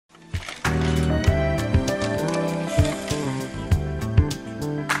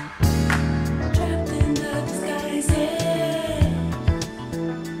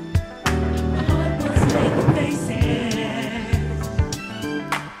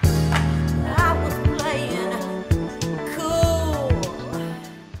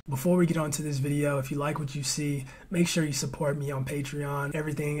before we get on to this video, if you like what you see, make sure you support me on Patreon.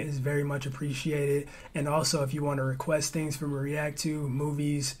 Everything is very much appreciated. And also, if you want to request things for me to react to,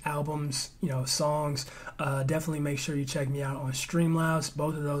 movies, albums, songs, definitely make sure you check me out on Streamlabs.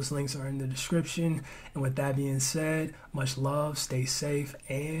 Both of those links are in the description. And with that being said, much love, stay safe,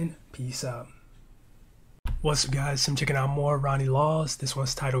 and peace out. What's up, guys? I'm checking out more Ronnie Laws. This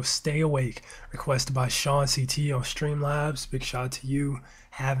one's titled Stay Awake, requested by Sean CT on Streamlabs. Big shout out to you.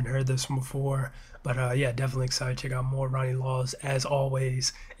 Haven't heard this one before, but yeah, definitely excited to check out more Ronnie Laws as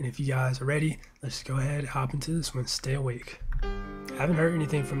always. And if you guys are ready, let's go ahead and hop into this one. Stay Awake. Haven't heard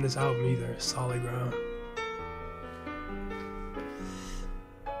anything from this album either. Solid ground.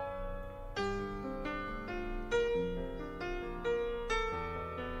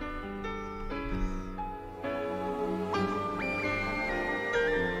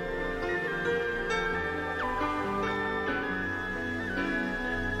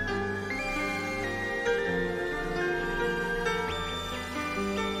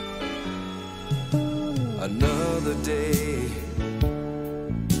 Another day,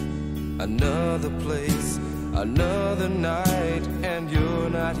 another place, another night, and you're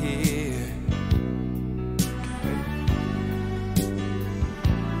not here.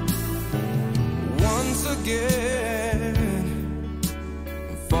 Once again,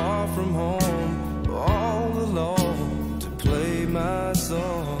 I'm far from home, all alone to play my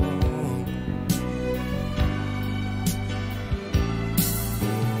song.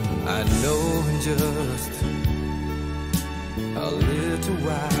 I know in just a little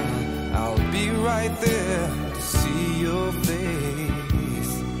while I'll be right there to see your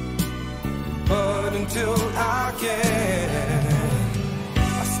face. But until I can,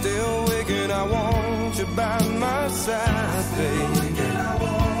 I stay awake and I want you by my side, baby. I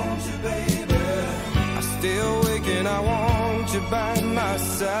want you, baby. I stay awake and I want you by my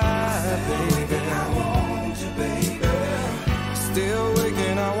side, baby. I want you, baby. I stay awake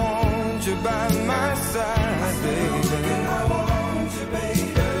and I want you by my side, baby. I want you,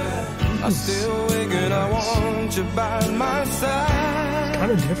 baby. I stay awake and I want you by my side.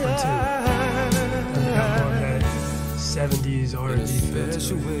 Kind of different too. Got more of that 70s R&B feel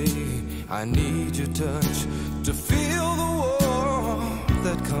to it. I need your touch to feel the warmth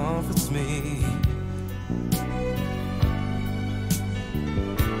that comforts me.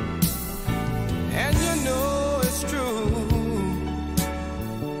 And you know it's true.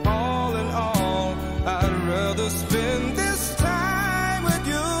 All in all, I'd rather spend this time with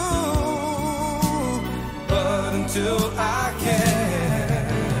you. But until I can,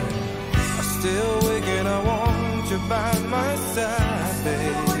 I stay awake and I want you by my side,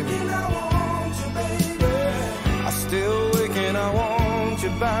 baby. I stay awake and I want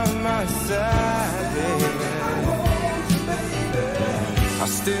you by my side, baby. I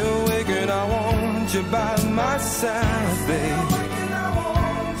stay awake and I want you by my side, baby.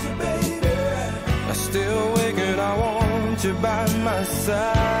 I stay awake and I want you by my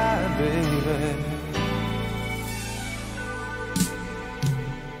side, baby.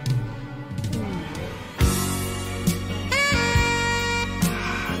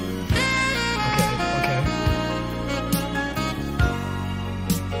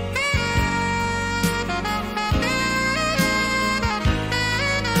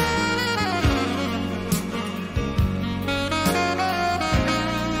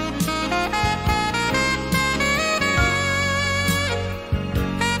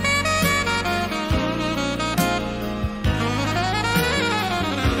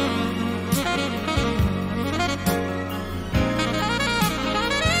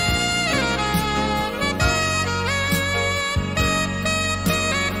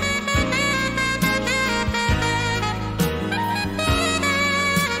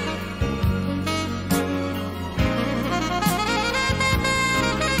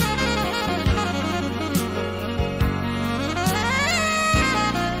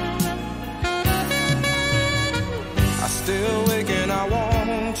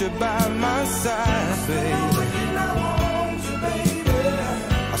 You by my side, baby.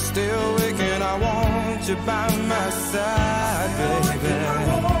 I stay awake and I want you by my side, baby.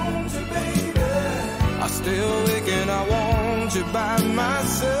 I stay awake and I want you by my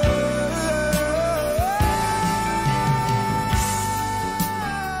side.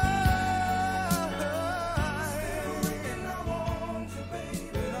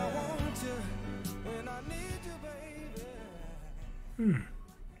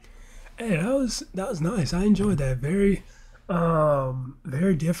 Hey, that was nice. I enjoyed that. Very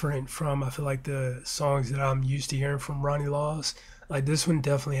Very different from I feel like the songs that I'm used to hearing from Ronnie Laws. Like this one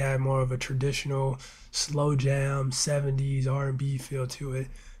definitely had more of a traditional slow jam 70s R&B feel to it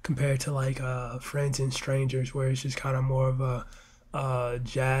compared to like Friends and Strangers where it's just kind of more of a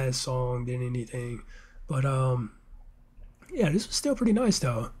jazz song than anything. But yeah, this was still pretty nice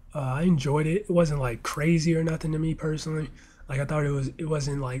though. I enjoyed it. It wasn't like crazy or nothing to me personally. Like I thought it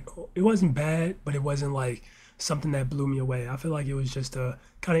wasn't like it wasn't bad, but it wasn't like something that blew me away. I feel like it was just a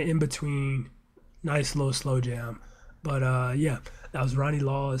kind of in between, nice little slow jam. But yeah, that was Ronnie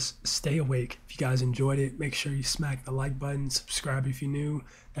Law's Stay Awake. If you guys enjoyed it, make sure you smack the like button, subscribe if you're new.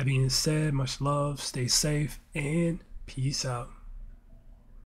 That being said, much love, stay safe, and peace out.